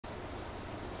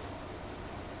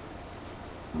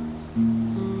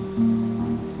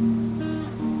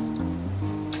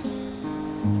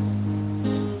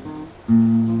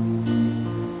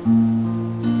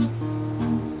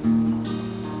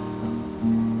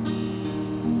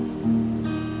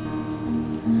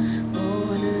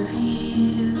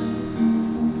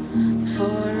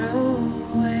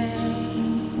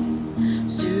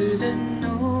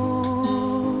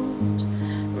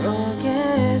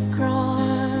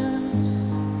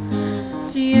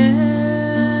The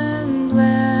emblem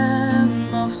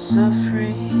of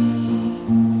suffering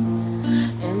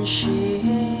and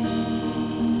shame,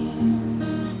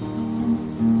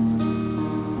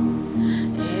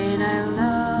 and I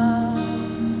love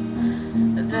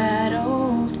that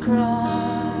old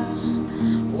cross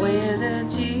where the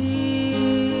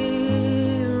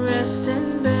dearest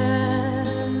and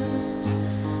best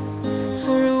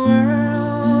for a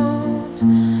world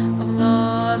of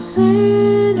lost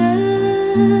sinners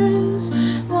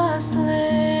was slain.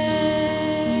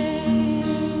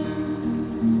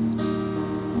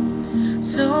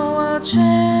 So I'll cherish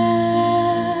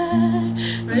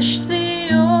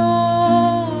the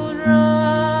old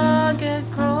rugged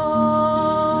cross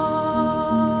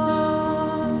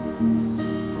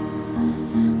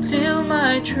till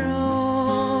my trophies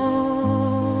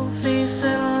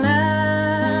at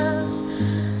last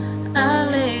I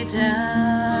lay down.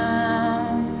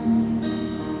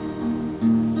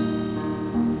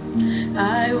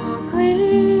 I will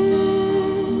cling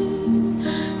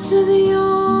to the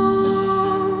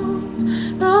old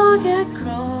rugged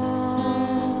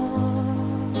cross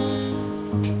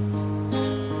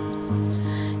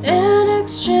and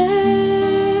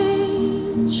exchange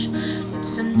it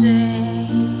someday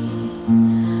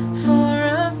for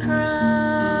a crown.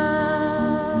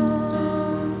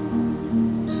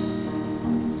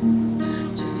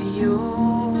 To the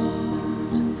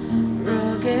old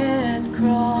rugged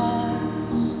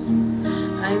cross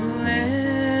I will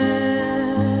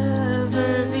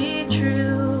ever be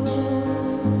true.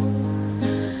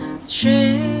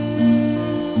 Shame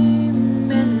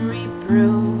and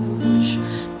reproach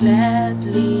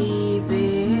gladly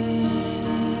bear.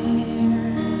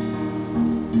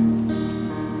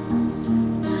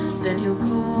 Then he'll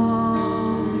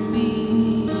call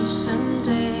me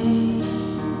someday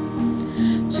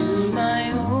to my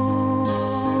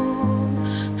home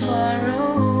far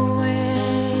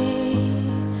away,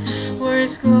 where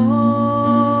his glory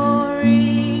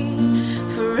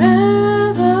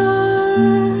forever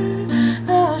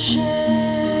I'll share.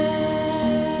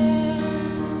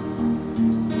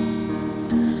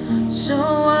 So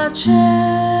I'll cherish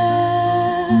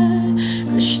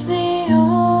the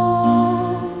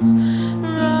old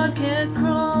rugged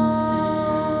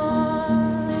cross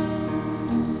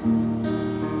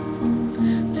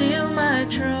till my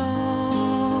trophies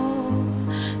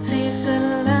at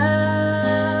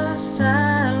last I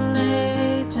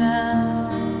lay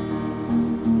down.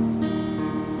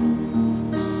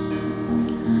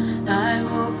 I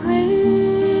will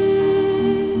cling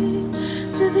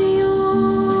to the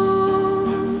old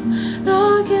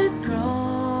rugged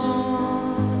cross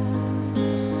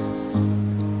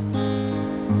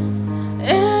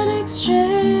and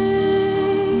exchange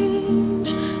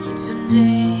it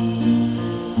someday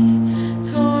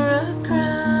for a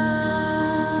crown.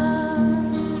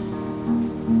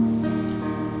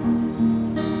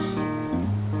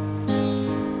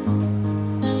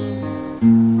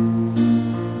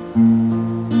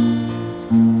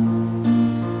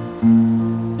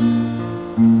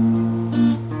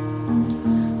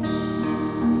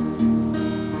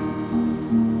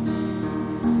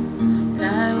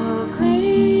 I will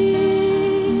cling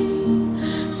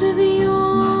to the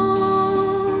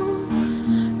old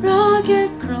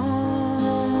rugged cross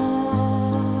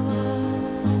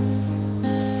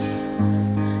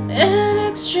and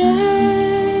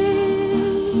exchange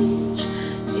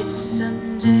it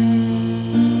someday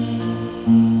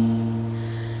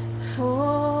for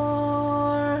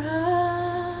a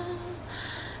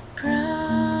crown.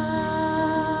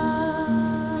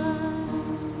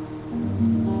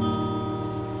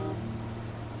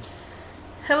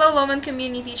 Hello, Loman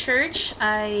Community Church.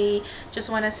 I just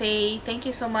want to say thank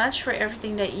you so much for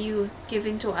everything that you've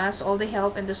given to us, all the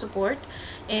help and the support.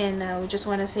 And we just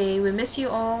want to say we miss you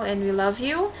all and we love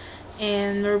you.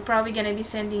 And we're probably going to be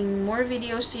sending more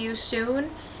videos to you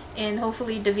soon. And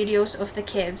hopefully the videos of the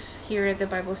kids here at the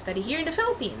Bible study here in the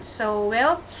Philippines. So,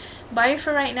 well, bye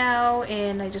for right now.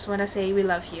 And I just want to say we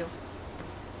love you.